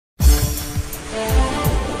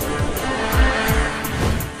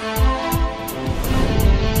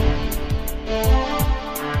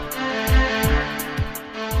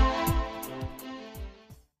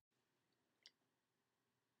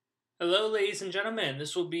Hello, ladies and gentlemen.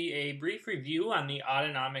 This will be a brief review on the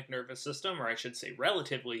autonomic nervous system, or I should say,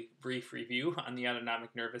 relatively brief review on the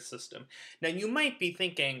autonomic nervous system. Now, you might be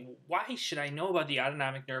thinking, why should I know about the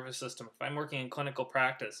autonomic nervous system if I'm working in clinical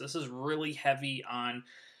practice? This is really heavy on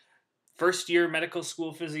first year medical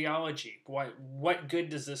school physiology. What good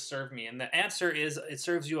does this serve me? And the answer is it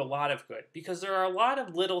serves you a lot of good because there are a lot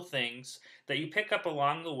of little things that you pick up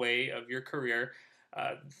along the way of your career.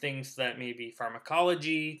 Things that may be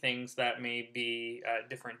pharmacology, things that may be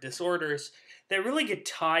different disorders that really get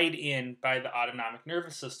tied in by the autonomic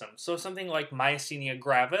nervous system. So something like myasthenia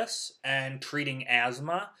gravis and treating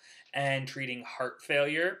asthma and treating heart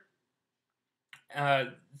failure,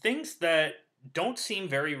 things that don't seem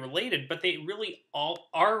very related, but they really all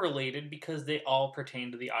are related because they all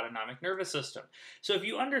pertain to the autonomic nervous system. So if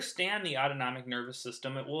you understand the autonomic nervous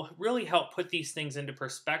system, it will really help put these things into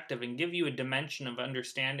perspective and give you a dimension of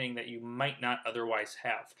understanding that you might not otherwise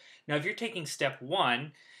have. Now, if you're taking step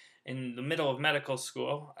one in the middle of medical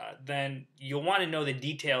school, then you'll want to know the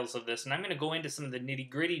details of this. And I'm going to go into some of the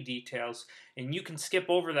nitty-gritty details, and you can skip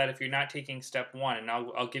over that if you're not taking step one, and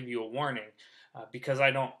I'll give you a warning. Because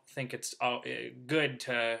I don't think it's good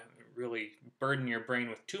to really burden your brain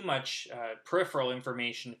with too much peripheral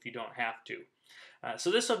information if you don't have to.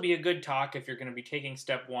 So this will be a good talk if you're going to be taking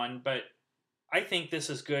step one, but I think this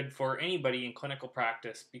is good for anybody in clinical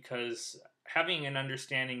practice because having an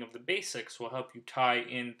understanding of the basics will help you tie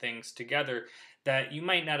in things together that you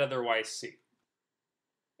might not otherwise see.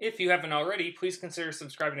 If you haven't already, please consider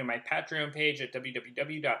subscribing to my Patreon page at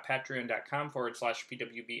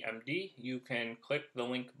www.patreon.com/pwbmd. You can click the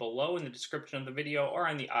link below in the description of the video or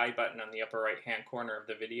on the I button on the upper right hand corner of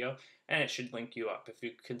the video, and it should link you up. If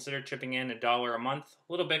you consider chipping in $1 a month,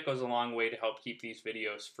 a little bit goes a long way to help keep these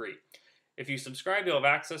videos free. If you subscribe, you'll have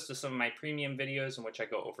access to some of my premium videos in which I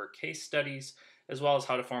go over case studies, as well as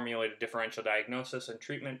how to formulate a differential diagnosis and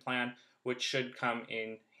treatment plan, which should come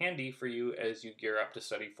in handy for you as you gear up to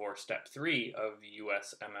study for Step 3 of the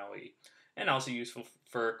USMLE, and also useful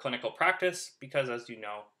for clinical practice because, as you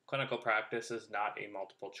know, clinical practice is not a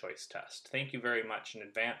multiple choice test. Thank you very much in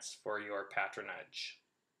advance for your patronage.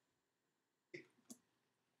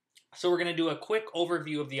 So we're going to do a quick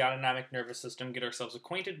overview of the autonomic nervous system, get ourselves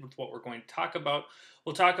acquainted with what we're going to talk about.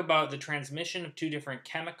 We'll talk about the transmission of two different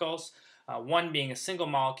chemicals, one being a single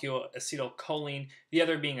molecule, acetylcholine, the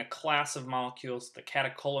other being a class of molecules, the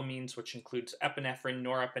catecholamines, which includes epinephrine,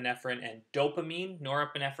 norepinephrine, and dopamine.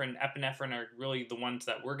 Norepinephrine and epinephrine are really the ones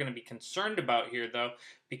that we're going to be concerned about here, though,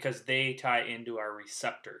 because they tie into our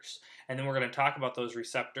receptors. And then we're going to talk about those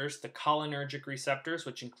receptors, the cholinergic receptors,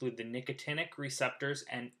 which include the nicotinic receptors,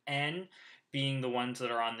 and N being the ones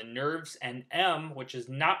that are on the nerves, and M, which is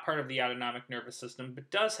not part of the autonomic nervous system,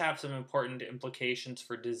 but does have some important implications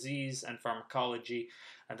for disease and pharmacology.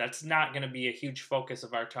 That's not going to be a huge focus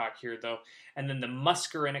of our talk here, though. And then the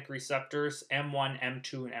muscarinic receptors, M1,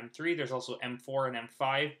 M2, and M3. There's also M4 and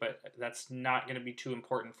M5, but that's not going to be too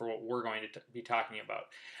important for what we're going to be talking about.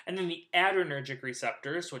 And then the adrenergic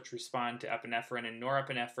receptors, which respond to epinephrine and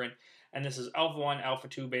norepinephrine. And this is alpha 1, alpha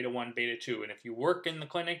 2, beta 1, beta 2. And if you work in the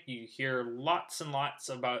clinic, you hear lots and lots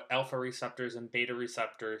about alpha receptors and beta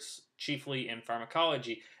receptors, chiefly in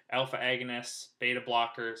pharmacology, alpha agonists, beta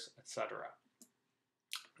blockers, etc.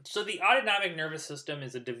 So the autonomic nervous system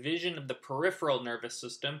is a division of the peripheral nervous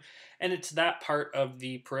system, and it's that part of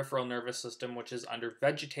the peripheral nervous system which is under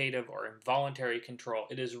vegetative or involuntary control.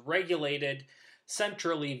 It is regulated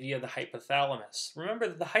centrally via the hypothalamus. Remember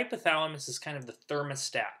that the hypothalamus is kind of the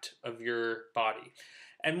thermostat of your body.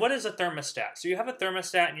 And what is a thermostat? So you have a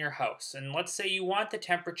thermostat in your house, and let's say you want the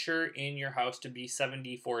temperature in your house to be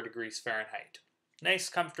 74 degrees Fahrenheit. Nice,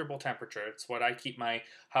 comfortable temperature. It's what I keep my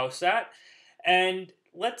house at. And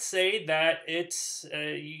let's say that it's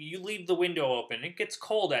you leave the window open. It gets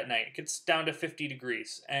cold at night. It gets down to 50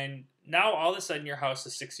 degrees. And now all of a sudden your house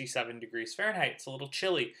is 67 degrees Fahrenheit. It's a little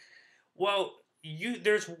chilly. Well,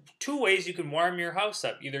 there's two ways you can warm your house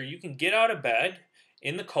up. Either you can get out of bed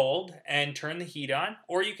in the cold and turn the heat on,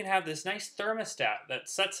 or you can have this nice thermostat that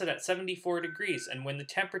sets it at 74 degrees, and when the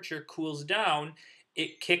temperature cools down,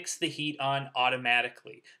 it kicks the heat on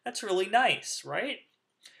automatically. That's really nice, right?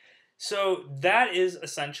 So that is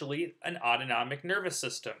essentially an autonomic nervous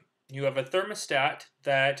system. You have a thermostat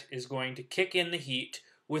that is going to kick in the heat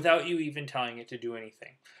without you even telling it to do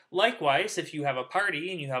anything. Likewise, if you have a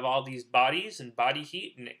party and you have all these bodies and body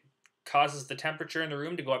heat and it causes the temperature in the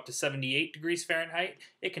room to go up to 78 degrees Fahrenheit,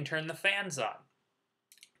 it can turn the fans on.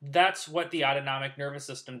 That's what the autonomic nervous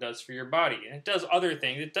system does for your body. And it does other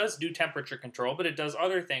things. It does do temperature control, but it does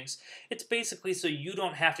other things. It's basically so you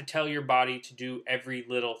don't have to tell your body to do every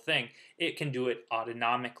little thing. It can do it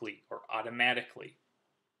autonomically or automatically.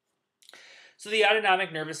 So the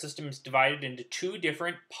autonomic nervous system is divided into two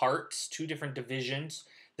different parts, two different divisions.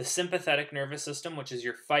 The sympathetic nervous system, which is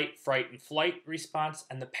your fight, fright, and flight response,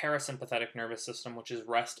 and the parasympathetic nervous system, which is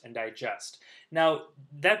rest and digest. Now,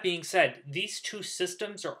 that being said, these two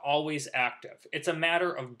systems are always active. It's a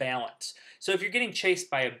matter of balance. So if you're getting chased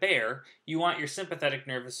by a bear, you want your sympathetic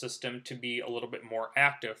nervous system to be a little bit more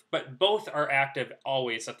active, but both are active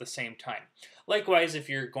always at the same time. Likewise, if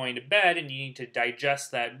you're going to bed and you need to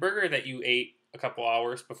digest that burger that you ate a couple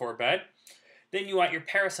hours before bed, then you want your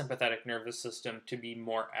parasympathetic nervous system to be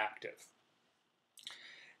more active.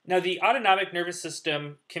 Now, the autonomic nervous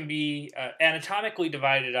system can be anatomically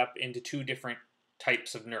divided up into two different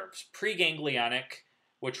types of nerves. Preganglionic,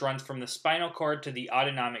 which runs from the spinal cord to the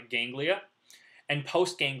autonomic ganglia, and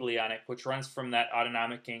postganglionic, which runs from that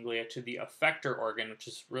autonomic ganglia to the effector organ, which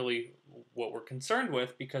is really what we're concerned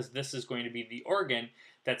with because this is going to be the organ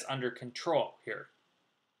that's under control here.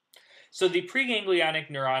 So the preganglionic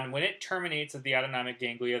neuron, when it terminates at the autonomic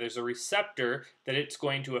ganglia, there's a receptor that it's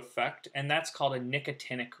going to affect, and that's called a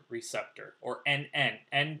nicotinic receptor, or NN,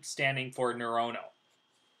 N standing for neuronal.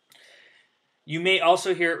 You may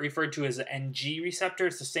also hear it referred to as an NG receptor.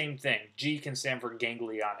 It's the same thing. G can stand for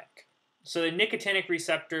ganglionic. So the nicotinic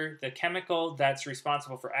receptor, the chemical that's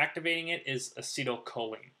responsible for activating it is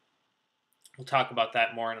acetylcholine. We'll talk about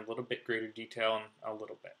that more in a little bit greater detail in a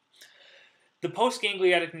little bit. The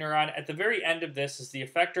postganglionic neuron, at the very end of this, is the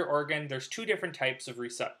effector organ. There's two different types of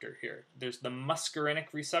receptor here. There's the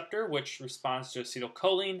muscarinic receptor, which responds to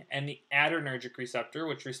acetylcholine, and the adrenergic receptor,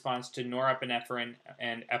 which responds to norepinephrine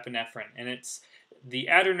and epinephrine. And it's the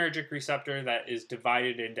adrenergic receptor that is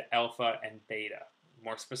divided into alpha and beta.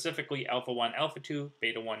 More specifically, alpha 1, alpha 2,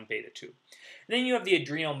 beta 1, beta 2. And then you have the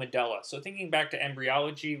adrenal medulla. So thinking back to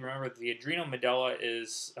embryology, remember the adrenal medulla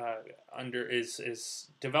is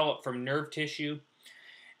developed from nerve tissue,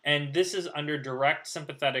 and this is under direct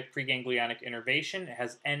sympathetic preganglionic innervation. It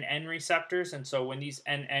has NN receptors, and so when these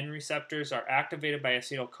NN receptors are activated by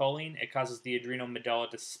acetylcholine, it causes the adrenal medulla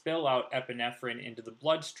to spill out epinephrine into the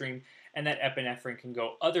bloodstream, and that epinephrine can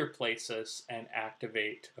go other places and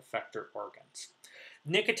activate effector organs.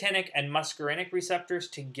 Nicotinic and muscarinic receptors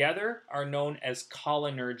together are known as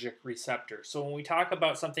cholinergic receptors. So when we talk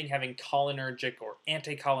about something having cholinergic or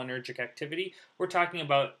anticholinergic activity, we're talking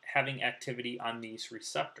about having activity on these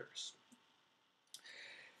receptors.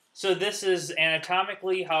 So this is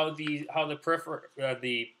anatomically how the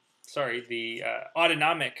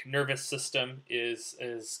autonomic nervous system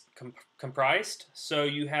is comprised. So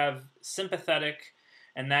you have sympathetic,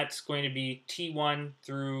 and that's going to be T1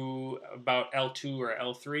 through about L2 or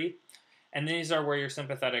L3. And these are where your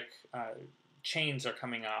sympathetic chains are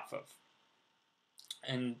coming off of.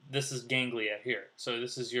 And this is ganglia here. So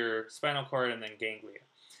this is your spinal cord and then ganglia.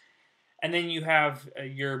 And then you have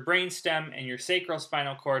your brainstem and your sacral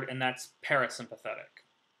spinal cord, and that's parasympathetic.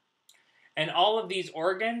 And all of these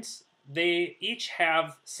organs, they each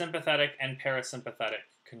have sympathetic and parasympathetic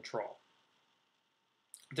control.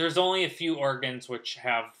 There's only a few organs which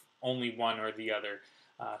have only one or the other.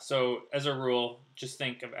 So as a rule, just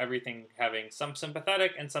think of everything having some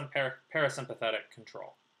sympathetic and some parasympathetic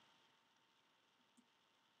control.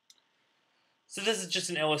 So this is just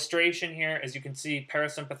an illustration here. As you can see,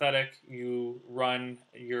 parasympathetic, you run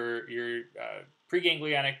your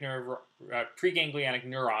preganglionic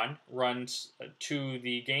neuron runs to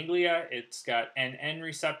the ganglia. It's got NN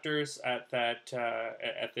receptors at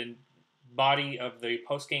the body of the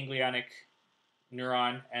postganglionic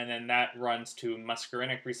neuron, and then that runs to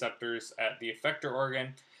muscarinic receptors at the effector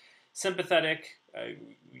organ. Sympathetic,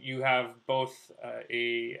 you have both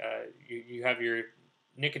you have your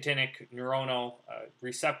nicotinic neuronal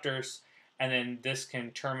receptors, and then this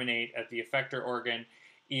can terminate at the effector organ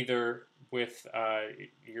either with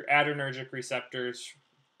your adrenergic receptors,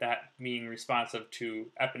 that being responsive to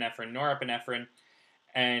epinephrine, norepinephrine,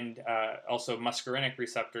 and also muscarinic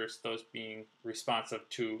receptors, those being responsive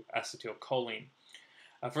to acetylcholine.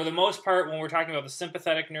 For the most part, when we're talking about the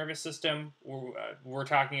sympathetic nervous system, we're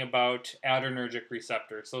talking about adrenergic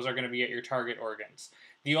receptors. Those are going to be at your target organs.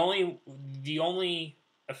 The only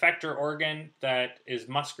effector organ that is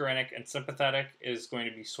muscarinic and sympathetic is going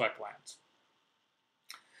to be sweat glands.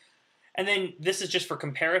 And then this is just for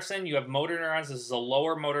comparison. You have motor neurons. This is a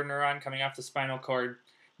lower motor neuron coming off the spinal cord.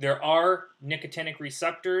 There are nicotinic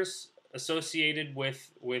receptors associated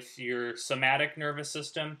with your somatic nervous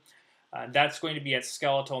system. That's going to be at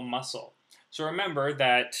skeletal muscle. So remember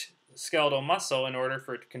that skeletal muscle, in order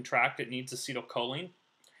for it to contract, it needs acetylcholine.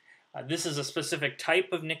 This is a specific type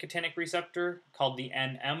of nicotinic receptor called the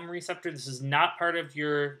NM receptor. This is not part of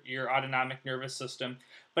your autonomic nervous system,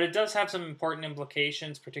 but it does have some important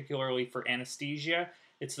implications, particularly for anesthesia.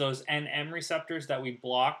 It's those NM receptors that we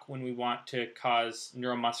block when we want to cause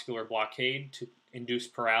neuromuscular blockade to induce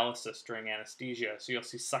paralysis during anesthesia. So you'll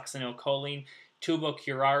see succinylcholine,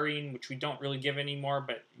 tubocurarine, which we don't really give anymore,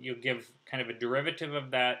 but you'll give kind of a derivative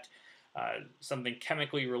of that. Something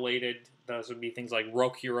chemically related, those would be things like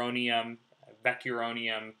rocuronium,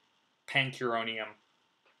 vecuronium, pancuronium.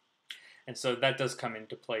 And so that does come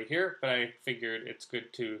into play here, but I figured it's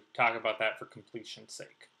good to talk about that for completion's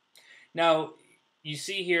sake. Now, you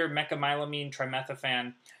see here mecamylamine,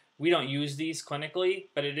 trimethophan. We don't use these clinically,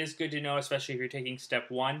 but it is good to know, especially if you're taking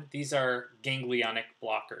step 1. These are ganglionic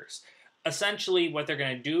blockers. Essentially, what they're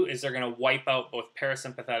going to do is they're going to wipe out both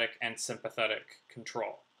parasympathetic and sympathetic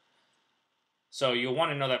control. So you'll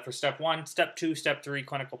want to know that for step 1, step 2, step 3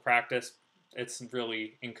 clinical practice, it's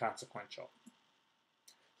really inconsequential.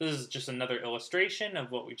 This is just another illustration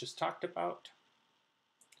of what we just talked about.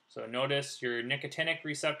 So notice your nicotinic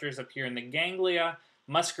receptors up here in the ganglia,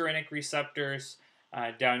 muscarinic receptors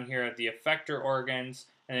down here at the effector organs,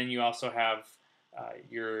 and then you also have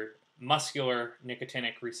your muscular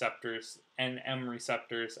nicotinic receptors, NM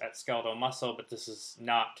receptors at skeletal muscle, but this is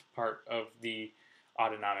not part of the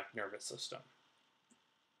autonomic nervous system.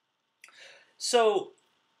 So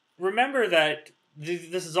remember that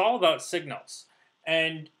this is all about signals,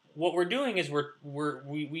 and what we're doing is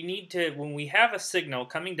we need to, when we have a signal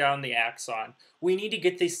coming down the axon, we need to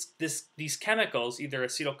get these chemicals, either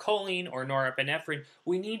acetylcholine or norepinephrine.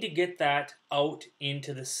 We need to get that out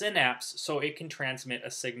into the synapse so it can transmit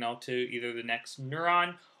a signal to either the next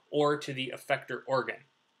neuron or to the effector organ.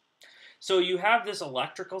 So you have this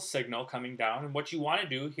electrical signal coming down, and what you want to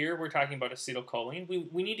do here, we're talking about acetylcholine.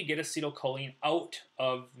 We need to get acetylcholine out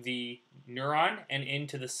of the neuron and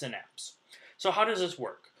into the synapse. So how does this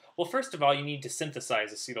work? Well, first of all, you need to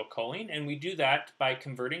synthesize acetylcholine, and we do that by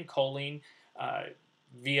converting choline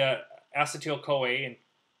via acetyl-CoA and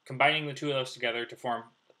combining the two of those together to form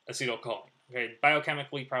acetylcholine. Okay,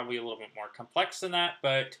 biochemically, probably a little bit more complex than that,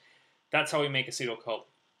 but that's how we make acetylcholine.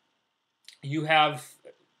 You have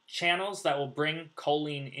channels that will bring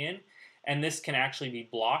choline in, and this can actually be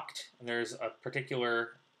blocked. And there's a particular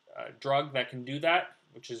drug that can do that,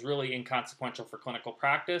 which is really inconsequential for clinical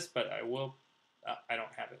practice, but I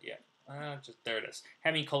don't have it yet. There it is,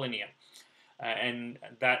 hemicholinum, and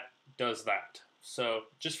that does that. So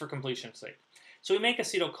just for completion's sake. So we make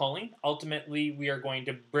acetylcholine. Ultimately, we are going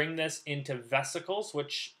to bring this into vesicles,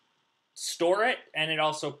 which store it, and it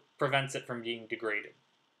also prevents it from being degraded.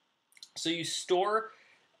 So you store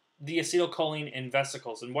the acetylcholine in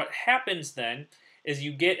vesicles, and what happens then is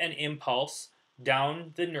you get an impulse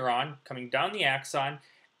down the neuron, coming down the axon,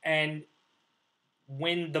 and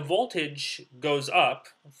when the voltage goes up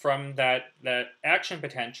from that action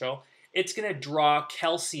potential, it's going to draw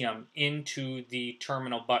calcium into the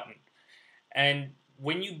terminal button. And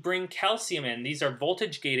when you bring calcium in, these are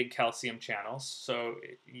voltage-gated calcium channels, so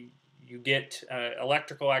you get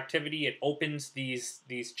electrical activity. It opens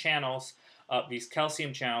these channels up, these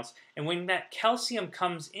calcium channels, and when that calcium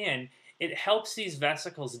comes in, it helps these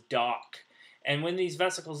vesicles dock. And when these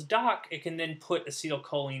vesicles dock, it can then put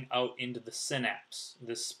acetylcholine out into the synapse,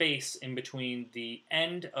 the space in between the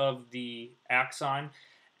end of the axon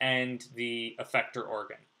and the effector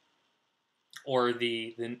organ, or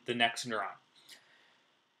the next neuron.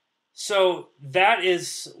 So that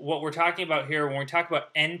is what we're talking about here when we talk about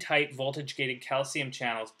N-type voltage-gated calcium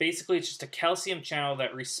channels. Basically, it's just a calcium channel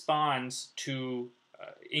that responds to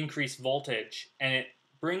increased voltage, and it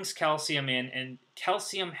brings calcium in, and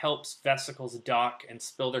calcium helps vesicles dock and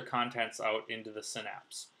spill their contents out into the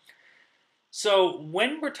synapse. So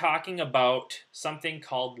when we're talking about something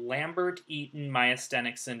called Lambert-Eaton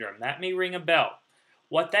myasthenic syndrome, that may ring a bell.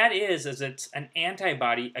 What that is it's an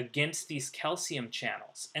antibody against these calcium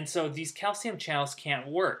channels. And so these calcium channels can't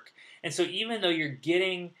work. And so even though you're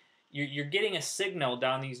getting a signal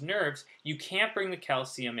down these nerves, you can't bring the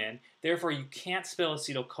calcium in. Therefore, you can't spill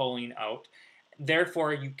acetylcholine out.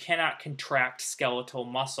 Therefore, you cannot contract skeletal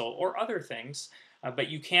muscle or other things, but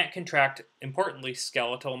you can't contract, importantly,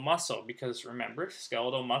 skeletal muscle, because remember,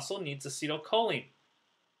 skeletal muscle needs acetylcholine.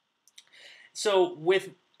 So with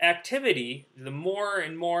activity, the more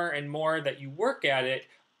and more and more that you work at it,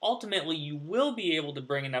 ultimately you will be able to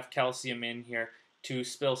bring enough calcium in here to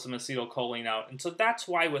spill some acetylcholine out. And so that's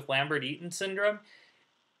why with Lambert-Eaton syndrome,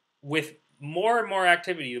 with more and more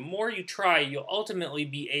activity, the more you try, you'll ultimately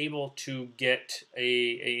be able to get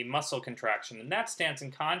a muscle contraction. And that stands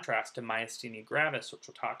in contrast to myasthenia gravis, which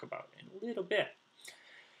we'll talk about in a little bit.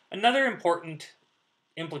 Another important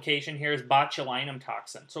implication here is botulinum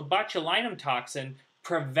toxin. So botulinum toxin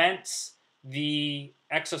prevents the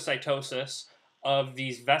exocytosis of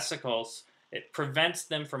these vesicles. It prevents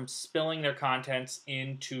them from spilling their contents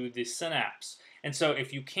into the synapse. And so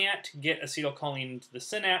if you can't get acetylcholine into the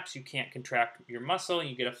synapse, you can't contract your muscle, and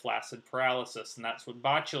you get a flaccid paralysis. And that's what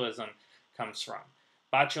botulism comes from.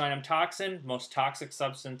 Botulinum toxin, most toxic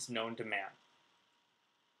substance known to man.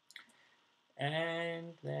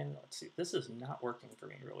 And then, let's see, this is not working for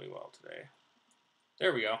me really well today.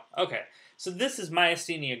 There we go. Okay, so this is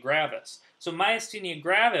myasthenia gravis. So myasthenia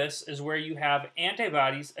gravis is where you have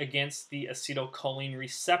antibodies against the acetylcholine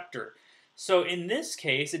receptor. So in this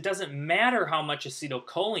case, it doesn't matter how much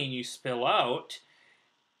acetylcholine you spill out.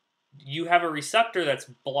 You have a receptor that's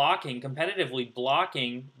blocking, competitively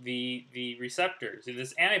blocking the receptors.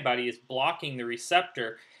 This antibody is blocking the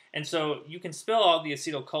receptor. And so you can spill all the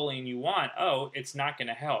acetylcholine you want out, it's not going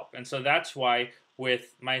to help. And so that's why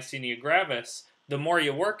with myasthenia gravis, the more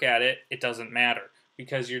you work at it, it doesn't matter,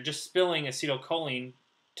 because you're just spilling acetylcholine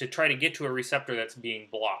to try to get to a receptor that's being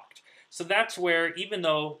blocked. So that's where, even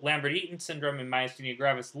though Lambert-Eaton syndrome and myasthenia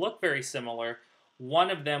gravis look very similar,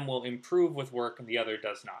 one of them will improve with work and the other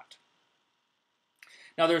does not.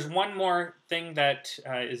 Now there's one more thing that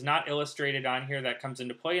is not illustrated on here that comes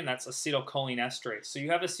into play, and that's acetylcholine esterase. So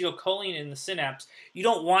you have acetylcholine in the synapse. You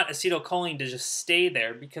don't want acetylcholine to just stay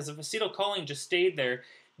there, because if acetylcholine just stayed there,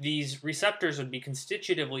 these receptors would be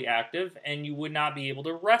constitutively active and you would not be able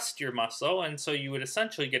to rest your muscle, and so you would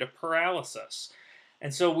essentially get a paralysis.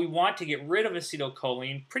 And so we want to get rid of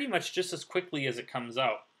acetylcholine pretty much just as quickly as it comes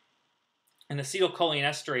out. And acetylcholine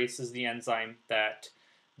esterase is the enzyme that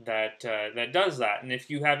does that. And if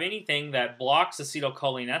you have anything that blocks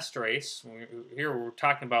acetylcholine esterase, here we're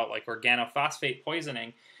talking about like organophosphate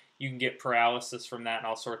poisoning, you can get paralysis from that and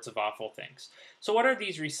all sorts of awful things. So what are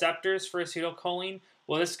these receptors for acetylcholine?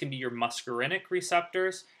 Well, this can be your muscarinic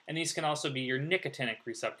receptors, and these can also be your nicotinic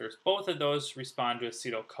receptors. Both of those respond to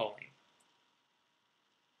acetylcholine.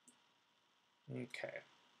 Okay.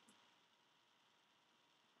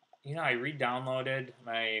 You know, I re-downloaded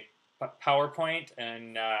my PowerPoint,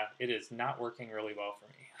 and it is not working really well for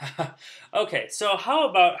me. Okay, so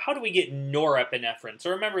how do we get norepinephrine? So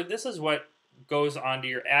remember, this is what goes onto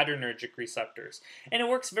your adrenergic receptors. And it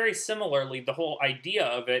works very similarly. The whole idea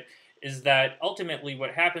of it is that ultimately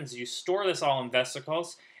what happens is you store this all in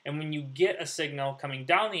vesicles, and when you get a signal coming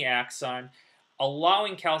down the axon,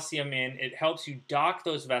 allowing calcium in, it helps you dock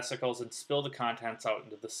those vesicles and spill the contents out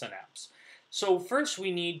into the synapse. So first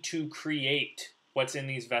we need to create what's in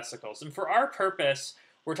these vesicles. And for our purpose,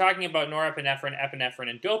 we're talking about norepinephrine, epinephrine,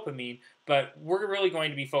 and dopamine, but we're really going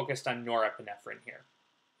to be focused on norepinephrine here.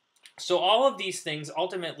 So all of these things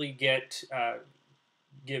ultimately get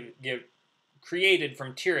created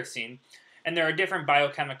from tyrosine, and there are different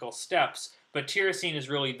biochemical steps, but tyrosine is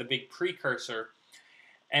really the big precursor,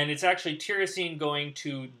 and it's actually tyrosine going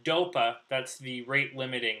to dopa, that's the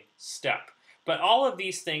rate-limiting step. But all of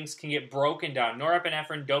these things can get broken down.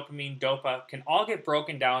 Norepinephrine, dopamine, dopa can all get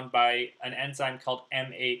broken down by an enzyme called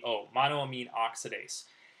MAO, monoamine oxidase.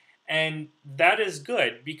 And that is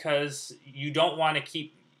good because you don't want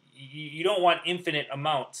infinite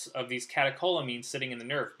amounts of these catecholamines sitting in the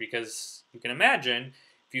nerve, because you can imagine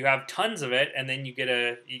if you have tons of it and then you get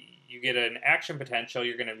an action potential,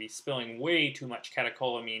 you're going to be spilling way too much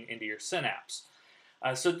catecholamine into your synapse.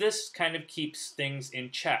 So this kind of keeps things in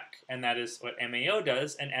check, and that is what MAO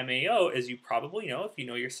does. And MAO, as you probably know, if you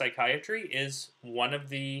know your psychiatry, is one of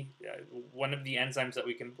the enzymes that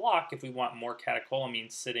we can block if we want more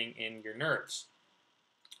catecholamines sitting in your nerves.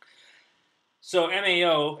 So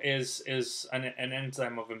MAO is an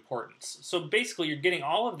enzyme of importance. So basically, you're getting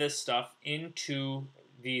all of this stuff into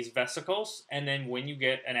these vesicles, and then when you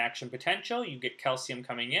get an action potential, you get calcium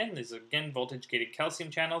coming in. These are, again, voltage-gated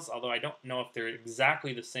calcium channels, although I don't know if they're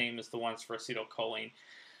exactly the same as the ones for acetylcholine.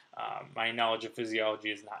 My knowledge of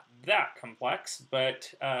physiology is not that complex,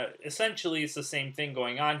 but essentially it's the same thing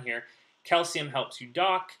going on here. Calcium helps you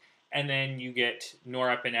dock, and then you get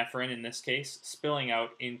norepinephrine, in this case, spilling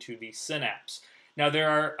out into the synapse. Now, there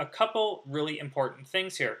are a couple really important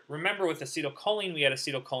things here. Remember, with acetylcholine, we had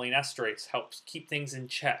acetylcholine esterase, helps keep things in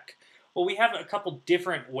check. Well, we have a couple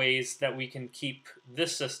different ways that we can keep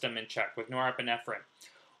this system in check with norepinephrine.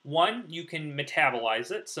 One, you can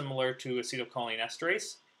metabolize it, similar to acetylcholine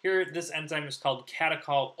esterase. Here, this enzyme is called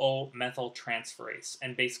catechol O-methyltransferase,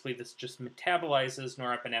 and basically this just metabolizes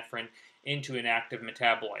norepinephrine into inactive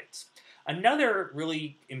metabolites. Another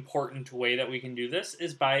really important way that we can do this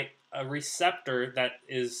is by a receptor that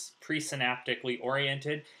is presynaptically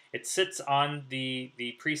oriented. It sits on the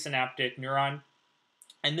presynaptic neuron,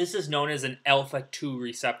 and this is known as an alpha 2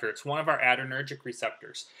 receptor. It's one of our adrenergic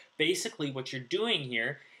receptors. Basically, what you're doing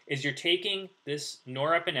here is you're taking this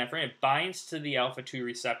norepinephrine, it binds to the alpha 2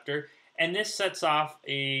 receptor, and this sets off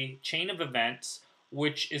a chain of events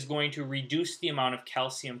which is going to reduce the amount of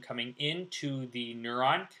calcium coming into the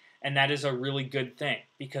neuron. And that is a really good thing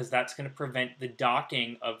because that's going to prevent the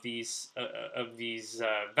docking of these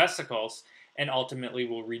vesicles, and ultimately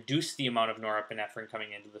will reduce the amount of norepinephrine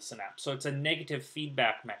coming into the synapse. So it's a negative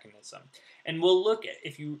feedback mechanism. And we'll look at,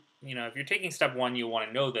 if you're taking step 1, you'll want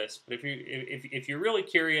to know this. But if you're really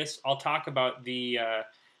curious, I'll talk about the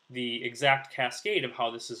exact cascade of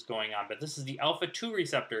how this is going on. But this is the alpha 2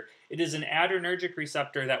 receptor. It is an adrenergic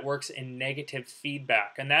receptor that works in negative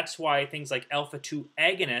feedback, and that's why things like alpha 2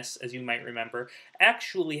 agonists, as you might remember,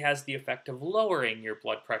 actually has the effect of lowering your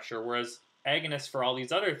blood pressure, whereas agonists for all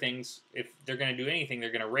these other things, if they're going to do anything,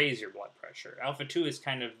 they're going to raise your blood pressure. Alpha 2 is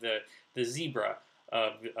kind of the zebra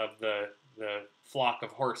of the flock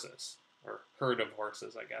of horses, or herd of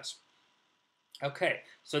horses, I guess. Okay,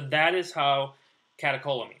 so that is how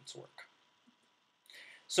catecholamines work.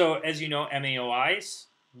 So as you know, MAOIs,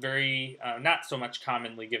 very not so much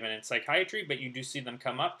commonly given in psychiatry, but you do see them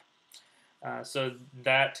come up. So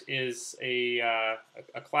that is a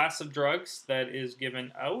class of drugs that is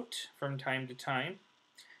given out from time to time.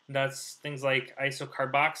 That's things like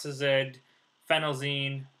isocarboxazid,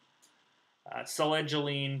 phenelzine,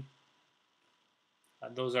 selegiline.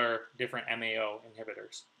 Those are different MAO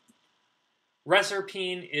inhibitors.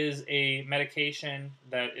 Reserpine is a medication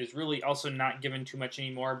that is really also not given too much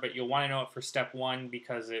anymore, but you'll want to know it for step 1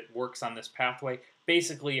 because it works on this pathway.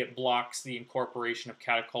 Basically, it blocks the incorporation of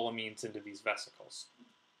catecholamines into these vesicles.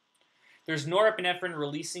 There's norepinephrine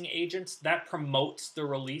releasing agents that promotes the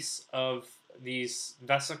release of these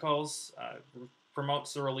vesicles,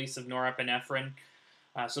 promotes the release of norepinephrine.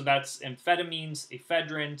 So that's amphetamines,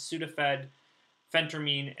 ephedrine, Sudafed,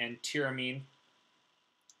 phentermine, and tyramine.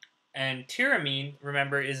 And tyramine,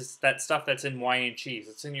 remember, is that stuff that's in wine and cheese.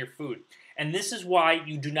 It's in your food. And this is why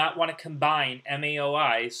you do not want to combine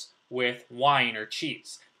MAOIs with wine or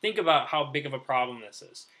cheese. Think about how big of a problem this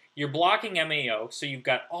is. You're blocking MAO, so you've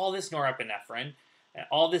got all this norepinephrine,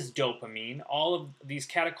 all this dopamine, all of these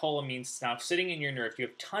catecholamines now sitting in your nerve. You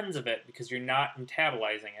have tons of it because you're not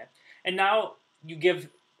metabolizing it. And now you give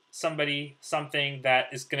somebody something that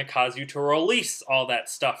is going to cause you to release all that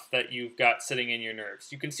stuff that you've got sitting in your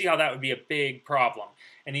nerves. You can see how that would be a big problem.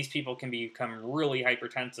 And these people can become really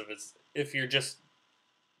hypertensive as if you're just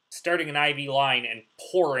starting an IV line and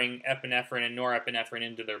pouring epinephrine and norepinephrine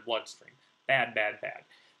into their bloodstream. Bad, bad, bad.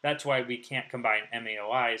 That's why we can't combine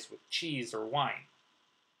MAOIs with cheese or wine.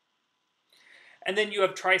 And then you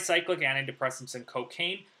have tricyclic antidepressants and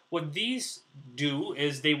cocaine. What these do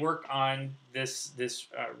is they work on this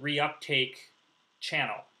reuptake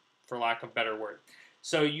channel, for lack of a better word.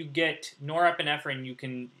 So you get norepinephrine, you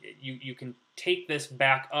can take this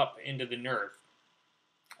back up into the nerve,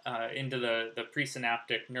 into the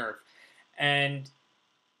presynaptic nerve. And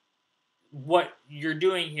what you're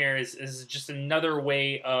doing here is just another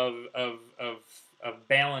way of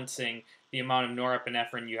balancing the amount of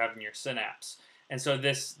norepinephrine you have in your synapse. And so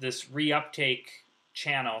this reuptake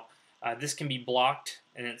channel, this can be blocked,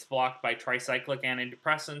 and it's blocked by tricyclic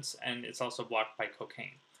antidepressants, and it's also blocked by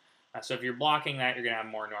cocaine. So if you're blocking that, you're going to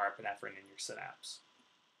have more norepinephrine in your synapse.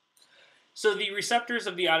 So the receptors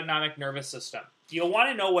of the autonomic nervous system. You'll want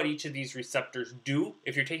to know what each of these receptors do.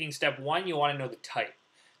 If you're taking step 1, you'll want to know the type.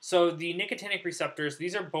 So the nicotinic receptors,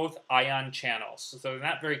 these are both ion channels, so they're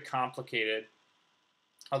not very complicated,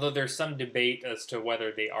 although there's some debate as to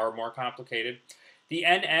whether they are more complicated. The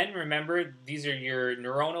NN, remember, these are your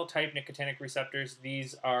neuronal type nicotinic receptors.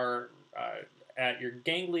 These are at your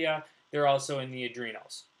ganglia. They're also in the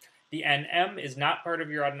adrenals. The NM is not part of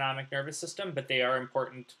your autonomic nervous system, but they are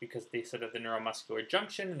important because they sit at the neuromuscular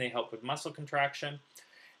junction and they help with muscle contraction.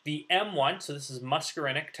 The M1, so this is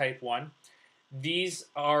muscarinic type 1. These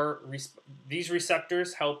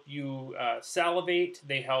receptors help you salivate.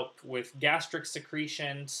 They help with gastric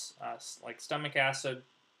secretions like stomach acid,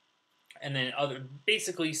 and then other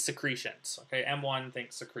basically secretions. Okay, M1,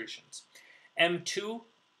 think secretions. M2,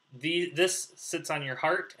 this sits on your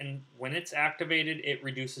heart, and when it's activated, it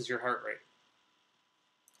reduces your heart rate.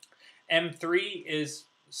 M3 is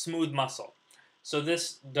smooth muscle. So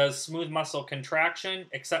this does smooth muscle contraction,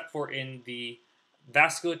 except for in the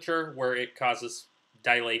vasculature where it causes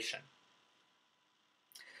dilation.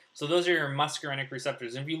 So those are your muscarinic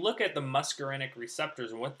receptors. And if you look at the muscarinic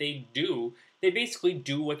receptors and what they do, they basically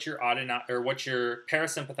do what your what your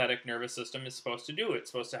parasympathetic nervous system is supposed to do.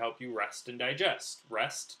 It's supposed to help you rest and digest.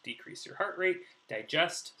 Rest, decrease your heart rate,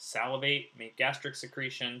 digest, salivate, make gastric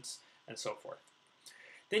secretions, and so forth.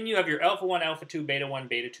 Then you have your alpha 1, alpha 2, beta 1,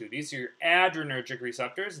 beta 2. These are your adrenergic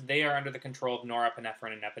receptors. They are under the control of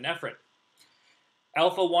norepinephrine and epinephrine.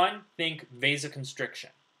 Alpha 1, think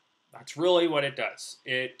vasoconstriction. That's really what it does.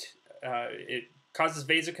 It causes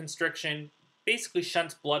vasoconstriction, basically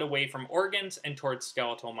shunts blood away from organs and towards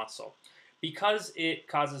skeletal muscle. Because it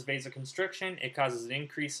causes vasoconstriction, it causes an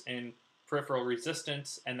increase in peripheral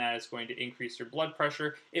resistance, and that is going to increase your blood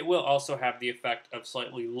pressure. It will also have the effect of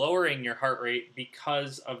slightly lowering your heart rate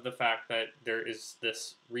because of the fact that there is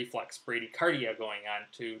this reflex bradycardia going on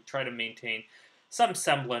to try to maintain some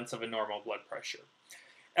semblance of a normal blood pressure.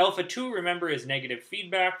 Alpha 2, remember, is negative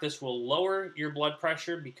feedback. This will lower your blood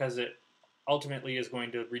pressure because it ultimately is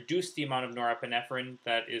going to reduce the amount of norepinephrine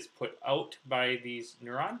that is put out by these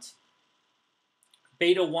neurons.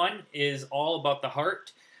 Beta 1 is all about the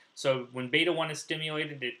heart. So when beta 1 is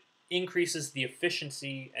stimulated, it increases the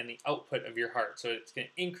efficiency and the output of your heart. So it's going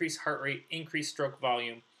to increase heart rate, increase stroke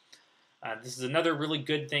volume. This is another really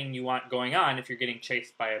good thing you want going on if you're getting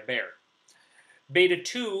chased by a bear. Beta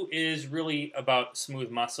 2 is really about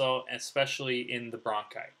smooth muscle, especially in the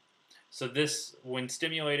bronchi. So this, when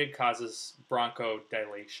stimulated, causes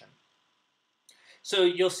bronchodilation. So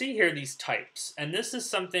you'll see here these types, and this is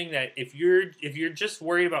something that if you're just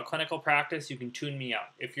worried about clinical practice, you can tune me out.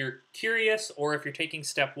 If you're curious or if you're taking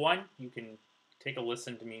step 1, you can take a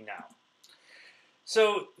listen to me now.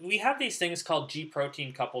 So we have these things called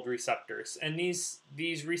G-protein coupled receptors, and these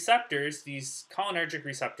receptors, these cholinergic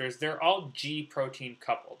receptors, they're all G-protein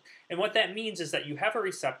coupled. And what that means is that you have a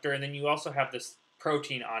receptor, and then you also have this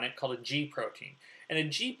protein on it called a G-protein. And a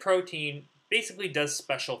G-protein basically does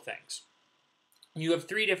special things. You have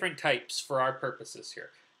 3 different types for our purposes here: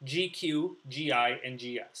 GQ, GI, and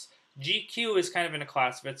GS. GQ is kind of in a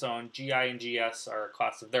class of its own. GI and GS are a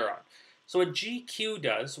class of their own. So what GQ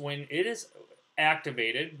does when it is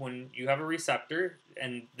activated, when you have a receptor,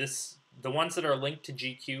 and the ones that are linked to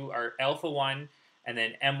GQ are alpha 1 and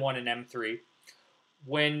then M1 and M3.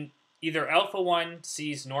 When either alpha 1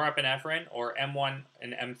 sees norepinephrine or M1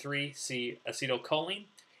 and M3 see acetylcholine,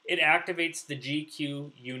 it activates the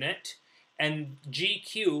GQ unit. And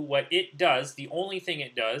GQ, what it does, the only thing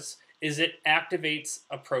it does, is it activates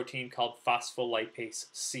a protein called phospholipase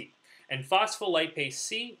C. And phospholipase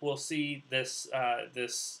C will see this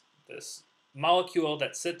molecule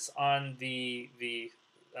that sits on the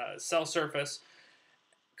cell surface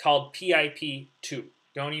called PIP2.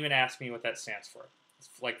 Don't even ask me what that stands for. It's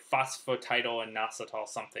like phosphatidylinositol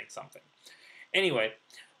something something. Anyway,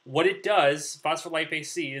 what it does, phospholipase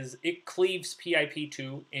C, is it cleaves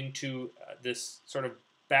PIP2 into this sort of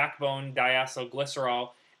backbone diacylglycerol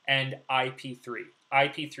and IP3.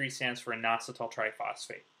 IP3 stands for inositol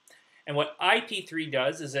triphosphate. And what IP3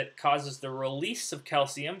 does is it causes the release of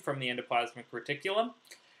calcium from the endoplasmic reticulum,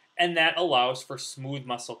 and that allows for smooth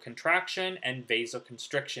muscle contraction and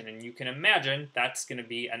vasoconstriction. And you can imagine that's going to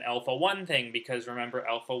be an alpha 1 thing, because remember,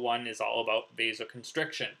 alpha 1 is all about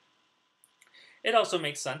vasoconstriction. It also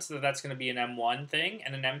makes sense that that's going to be an M1 thing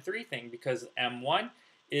and an M3 thing, because M1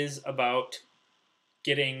 is about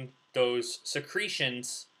getting those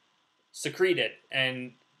secretions secreted,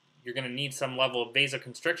 and you're going to need some level of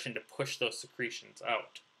vasoconstriction to push those secretions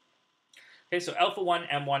out. Okay, so alpha 1,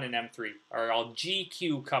 M1, and M3 are all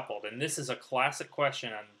GQ coupled, and this is a classic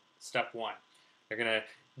question on step 1. They're going to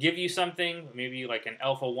give you something, maybe like an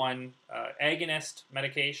alpha 1 agonist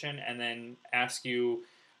medication, and then ask you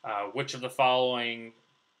which of the following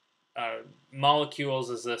molecules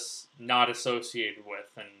is this not associated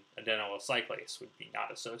with, and adenylyl cyclase would be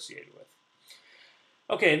not associated with.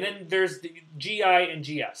 Okay, and then there's the GI and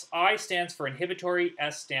GS. I stands for inhibitory,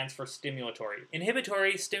 S stands for stimulatory.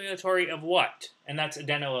 Inhibitory, stimulatory of what? And that's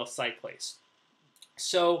adenylyl cyclase.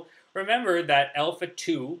 So remember that alpha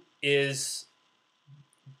 2 is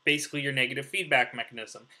basically your negative feedback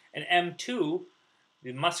mechanism. And M2,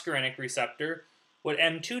 the muscarinic receptor, what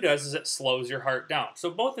M2 does is it slows your heart down.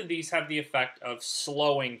 So both of these have the effect of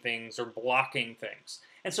slowing things or blocking things.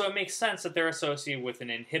 And so it makes sense that they're associated with an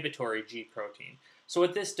inhibitory G protein. So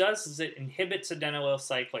what this does is it inhibits adenylyl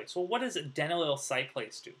cyclase. Well, what does adenylyl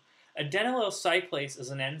cyclase do? Adenylyl cyclase is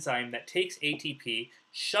an enzyme that takes ATP,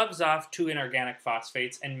 shoves off 2 inorganic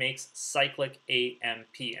phosphates, and makes cyclic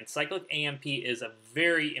AMP. And cyclic AMP is a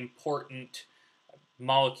very important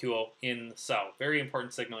molecule in the cell, very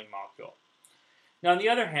important signaling molecule. Now, on the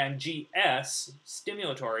other hand, GS,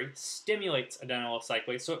 stimulatory, stimulates adenylyl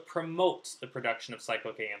cyclase, so it promotes the production of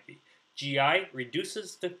cyclic AMP. GI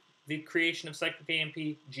reduces the creation of cyclic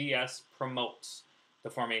AMP. GS promotes the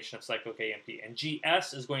formation of cyclic AMP. And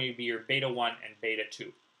GS is going to be your beta 1 and beta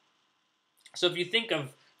 2. So if you think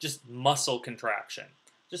of just muscle contraction,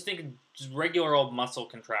 just think of just regular old muscle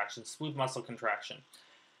contraction, smooth muscle contraction.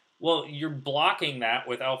 Well, you're blocking that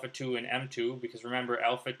with alpha 2 and M2, because remember,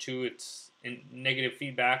 alpha 2, it's in negative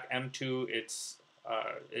feedback. M2, it's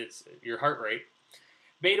your heart rate.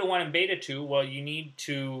 Beta 1 and beta 2, well, you need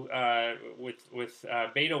to, with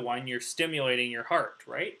beta 1, you're stimulating your heart,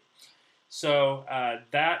 right? So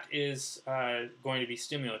that is going to be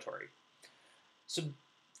stimulatory. So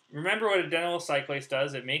remember what adenylyl cyclase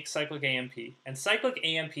does. It makes cyclic AMP. And cyclic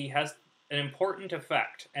AMP has an important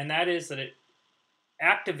effect, and that is that it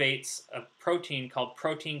activates a protein called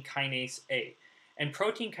protein kinase A. And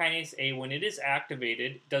protein kinase A, when it is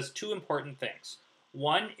activated, does two important things.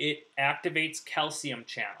 One, it activates calcium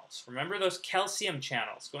channels. Remember those calcium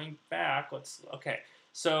channels. Going back,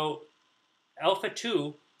 so alpha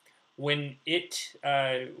 2, when it's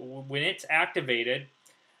activated,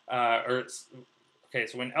 so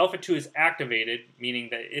when alpha 2 is activated, meaning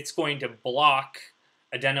that it's going to block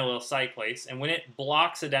adenylyl cyclase, and when it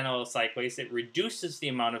blocks adenylyl cyclase, it reduces the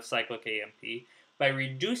amount of cyclic AMP. By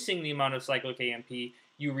reducing the amount of cyclic AMP,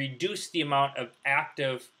 you reduce the amount of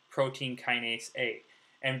active protein kinase A.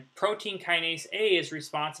 And protein kinase A is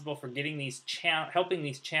responsible for getting helping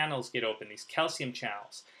these channels get open, these calcium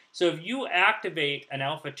channels. So if you activate an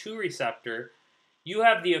alpha 2 receptor, you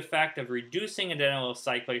have the effect of reducing adenylyl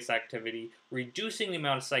cyclase activity, reducing the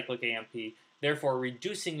amount of cyclic AMP, therefore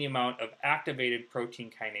reducing the amount of activated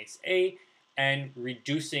protein kinase A, and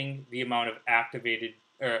reducing the amount of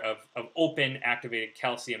open activated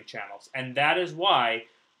calcium channels. And that is why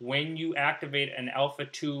when you activate an alpha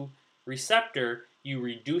 2 receptor, you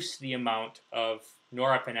reduce the amount of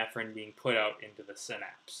norepinephrine being put out into the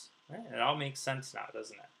synapse. Right? It all makes sense now,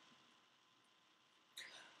 doesn't it?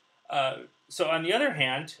 So on the other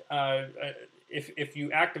hand, if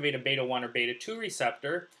you activate a beta 1 or beta 2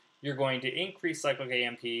 receptor, you're going to increase cyclic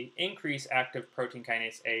AMP, increase active protein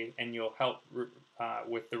kinase A, and you'll help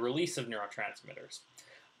with the release of neurotransmitters.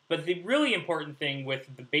 But the really important thing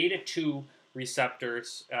with the beta 2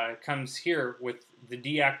 receptors comes here with the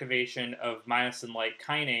deactivation of myosin-like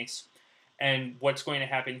kinase. And what's going to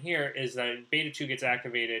happen here is that beta 2 gets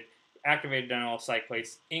activated adenylyl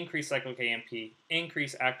cyclase, increase cyclic AMP,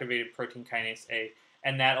 increase activated protein kinase A,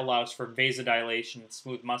 and that allows for vasodilation,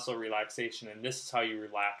 smooth muscle relaxation, and this is how you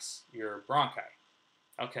relax your bronchi.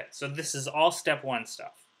 Okay, so this is all step 1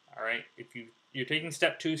 stuff. All right, if you're taking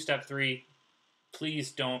step 2, step 3,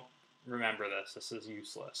 please don't remember this. This is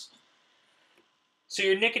useless. So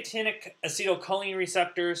your nicotinic acetylcholine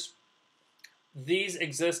receptors, these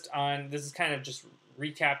exist on, this is kind of just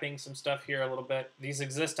recapping some stuff here a little bit. These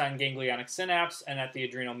exist on ganglionic synapse and at the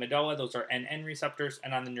adrenal medulla. Those are NN receptors.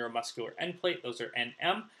 And on the neuromuscular end plate, those are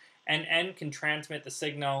NM. NN can transmit the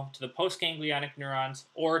signal to the postganglionic neurons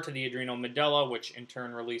or to the adrenal medulla, which in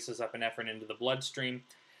turn releases epinephrine into the bloodstream.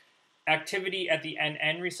 Activity at the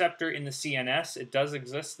NN receptor in the CNS, it does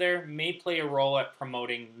exist there, may play a role at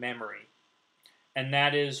promoting memory. And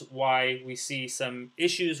that is why we see some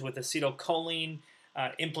issues with acetylcholine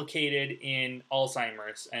implicated in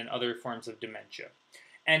Alzheimer's and other forms of dementia.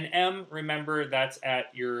 And M, remember, that's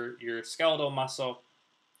at your skeletal muscle.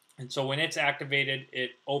 And so when it's activated,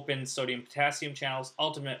 it opens sodium-potassium channels,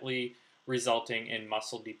 ultimately resulting in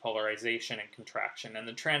muscle depolarization and contraction. And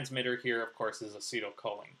the transmitter here, of course, is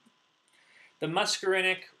acetylcholine. The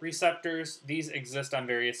muscarinic receptors, these exist on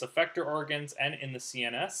various effector organs and in the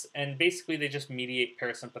CNS, and basically they just mediate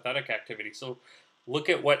parasympathetic activity. So look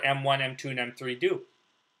at what M1, M2, and M3 do.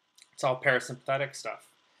 It's all parasympathetic stuff.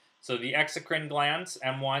 So the exocrine glands,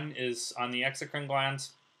 M1 is on the exocrine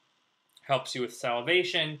glands, helps you with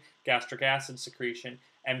salivation, gastric acid secretion.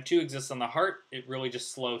 M2 exists on the heart. It really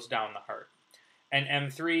just slows down the heart. And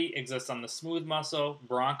M3 exists on the smooth muscle,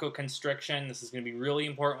 bronchoconstriction. This is going to be really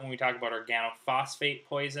important when we talk about organophosphate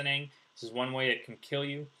poisoning. This is one way it can kill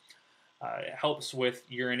you. It helps with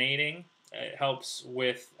urinating. It helps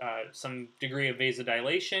with some degree of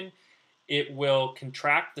vasodilation. It will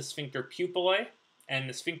contract the sphincter pupillae, and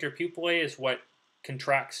the sphincter pupillae is what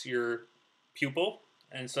contracts your pupil,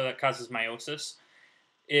 and so that causes meiosis.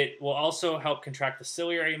 It will also help contract the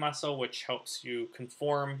ciliary muscle, which helps you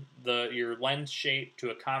conform your lens shape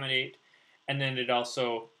to accommodate. And then it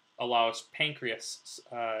also allows pancreas,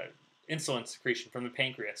 insulin secretion from the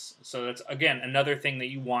pancreas. So that's, again, another thing that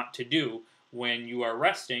you want to do when you are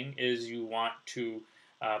resting is you want to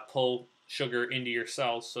pull sugar into your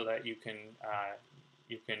cells so that you can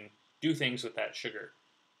do things with that sugar,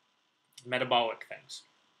 metabolic things.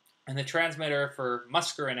 And the transmitter for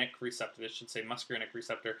muscarinic receptor, this should say muscarinic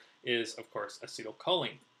receptor, is, of course,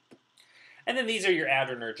 acetylcholine. And then these are your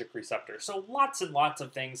adrenergic receptors. So lots and lots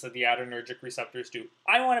of things that the adrenergic receptors do.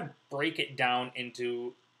 I want to break it down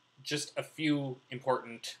into just a few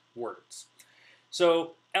important words.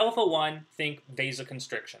 So alpha-1, think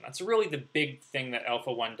vasoconstriction. That's really the big thing that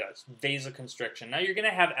alpha-1 does, vasoconstriction. Now you're going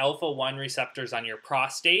to have alpha-1 receptors on your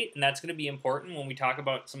prostate, and that's going to be important when we talk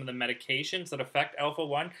about some of the medications that affect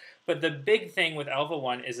alpha-1. But the big thing with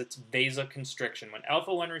alpha-1 is its vasoconstriction. When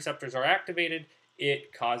alpha-1 receptors are activated,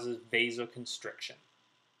 it causes vasoconstriction.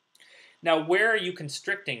 Now, where are you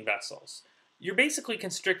constricting vessels? You're basically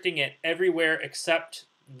constricting it everywhere except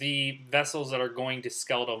the vessels that are going to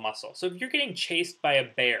skeletal muscle. So if you're getting chased by a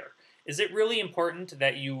bear, is it really important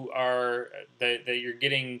that you are that you're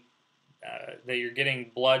getting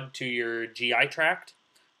blood to your GI tract?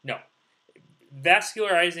 No.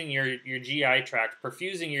 Vascularizing your GI tract,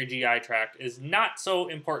 perfusing your GI tract is not so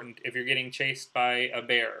important if you're getting chased by a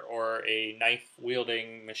bear or a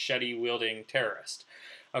knife-wielding, machete-wielding terrorist.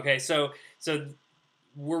 Okay, so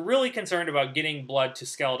we're really concerned about getting blood to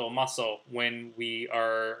skeletal muscle when we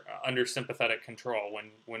are under sympathetic control,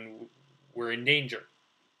 when we're in danger.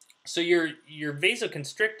 So you're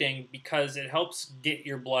vasoconstricting because it helps get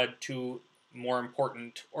your blood to more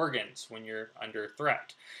important organs when you're under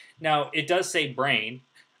threat. Now, it does say brain,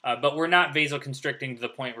 but we're not vasoconstricting to the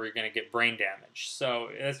point where you're going to get brain damage. So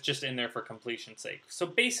that's just in there for completion's sake. So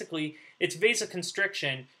basically, it's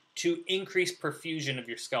vasoconstriction to increase perfusion of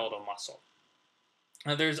your skeletal muscle.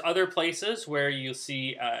 Now, there's other places where you'll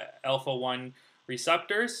see alpha-1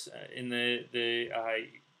 receptors in the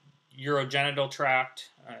urogenital tract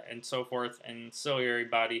and so forth, and ciliary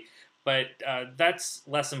body, but that's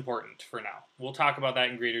less important for now. We'll talk about that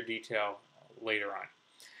in greater detail later on.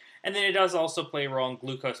 And then it does also play a role in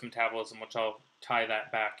glucose metabolism, which I'll tie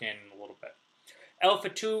that back in a little bit.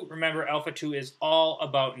 Alpha-2, remember, alpha-2 is all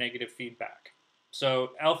about negative feedback.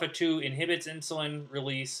 So alpha-2 inhibits insulin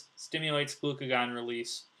release, stimulates glucagon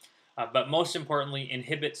release, but most importantly,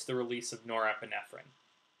 inhibits the release of norepinephrine.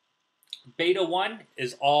 Beta-1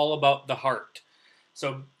 is all about the heart.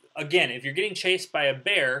 So again, if you're getting chased by a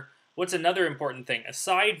bear, what's another important thing?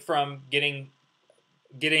 Aside from getting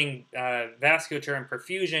vasculature and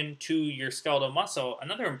perfusion to your skeletal muscle,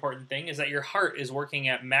 another important thing is that your heart is working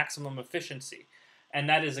at maximum efficiency. And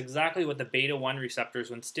that is exactly what the beta-1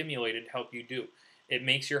 receptors, when stimulated, help you do. It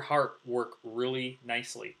makes your heart work really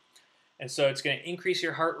nicely. And so it's going to increase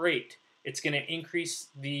your heart rate. It's going to increase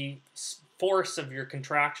the force of your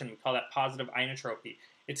contraction. We call that positive inotropy.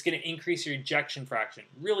 It's going to increase your ejection fraction.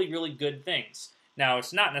 Really, really good things. Now,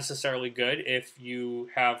 it's not necessarily good if you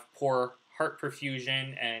have poor heart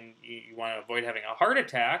perfusion and you want to avoid having a heart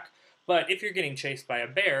attack, but if you're getting chased by a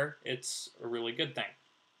bear, it's a really good thing.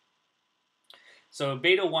 So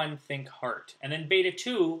beta-1, think heart. And then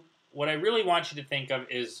beta-2, what I really want you to think of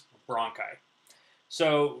is bronchi.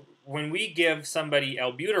 So when we give somebody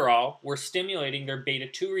albuterol, we're stimulating their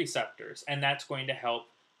beta-2 receptors, and that's going to help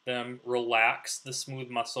them relax the smooth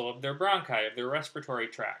muscle of their bronchi, of their respiratory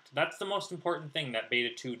tract. That's the most important thing that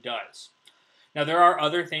beta-2 does. Now, there are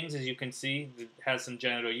other things, as you can see. It has some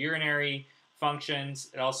genitourinary functions.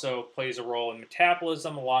 It also plays a role in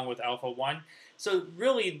metabolism along with alpha-1. So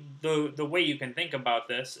really, the way you can think about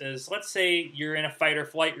this is, let's say you're in a fight or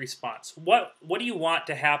flight response. What do you want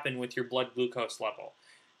to happen with your blood glucose level?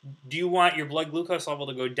 Do you want your blood glucose level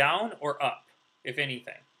to go down or up, if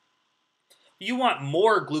anything? You want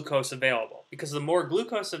more glucose available, because the more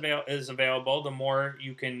glucose is available, the more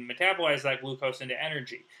you can metabolize that glucose into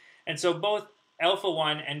energy. And so both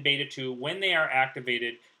alpha-1 and beta-2, when they are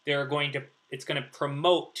activated, it's going to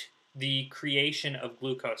promote the creation of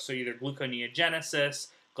glucose. So either gluconeogenesis,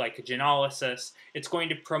 glycogenolysis. It's going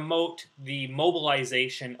to promote the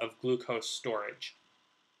mobilization of glucose storage.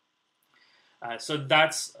 So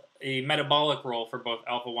that's a metabolic role for both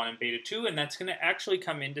alpha-1 and beta-2, and that's going to actually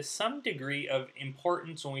come into some degree of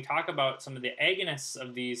importance when we talk about some of the agonists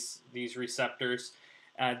of these receptors.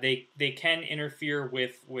 They can interfere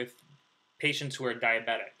with patients who are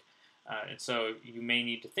diabetic. And so you may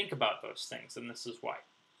need to think about those things, and this is why.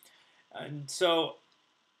 And so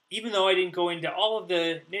even though I didn't go into all of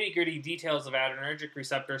the nitty-gritty details of adrenergic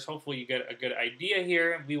receptors, hopefully you get a good idea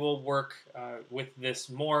here. We will work with this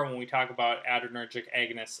more when we talk about adrenergic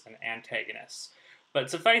agonists and antagonists. But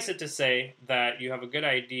suffice it to say that you have a good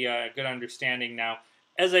idea, a good understanding now.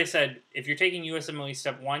 As I said, if you're taking USMLE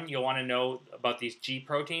Step 1, you'll want to know about these G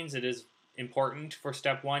proteins. It is important for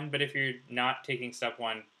step one, but if you're not taking step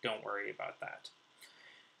one, don't worry about that.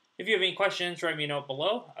 If you have any questions, write me a note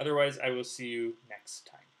below. Otherwise, I will see you next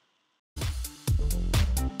time.